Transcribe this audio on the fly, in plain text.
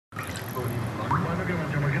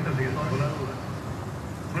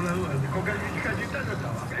ninguna duda. Con Cayetano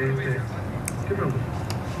estaba. ¿Qué pregunta?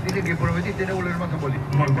 Dice que prometiste no volver más a Bolivia.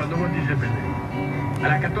 Bueno, cuando vos dices pendejo. A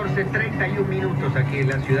las 14:31 minutos aquí en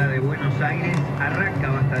la ciudad de Buenos Aires arranca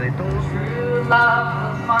Basta de Todos.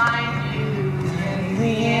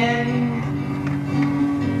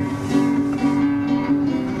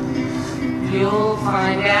 You'll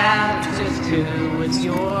find out just who is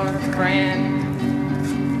your friend.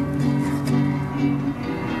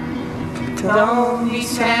 Don't be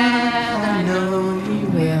sad, I know you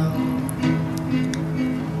will.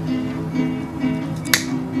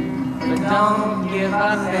 But don't give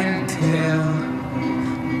up until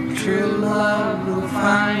true love will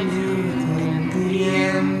find you in the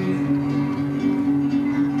end.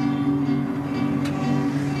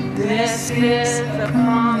 This is the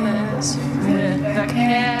promise with the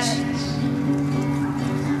catch.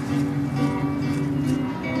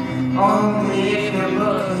 Only if you're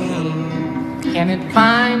looking can it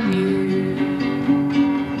find you.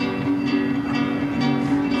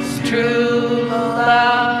 True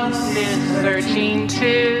love is searching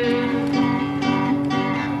too.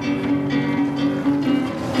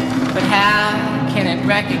 But how can it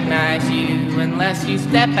recognize you unless you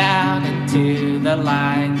step out into the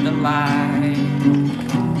light, the light?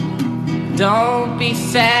 Don't be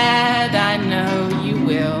sad, I know you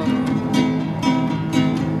will.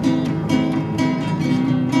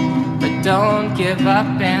 But don't give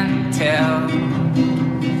up until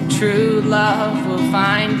true love will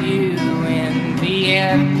find you in the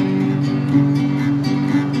end.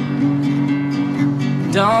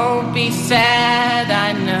 Don't be sad,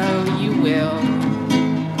 I know you will.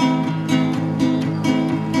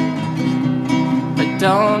 But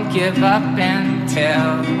don't give up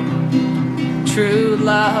until true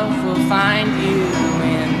love will find you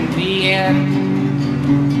in the end.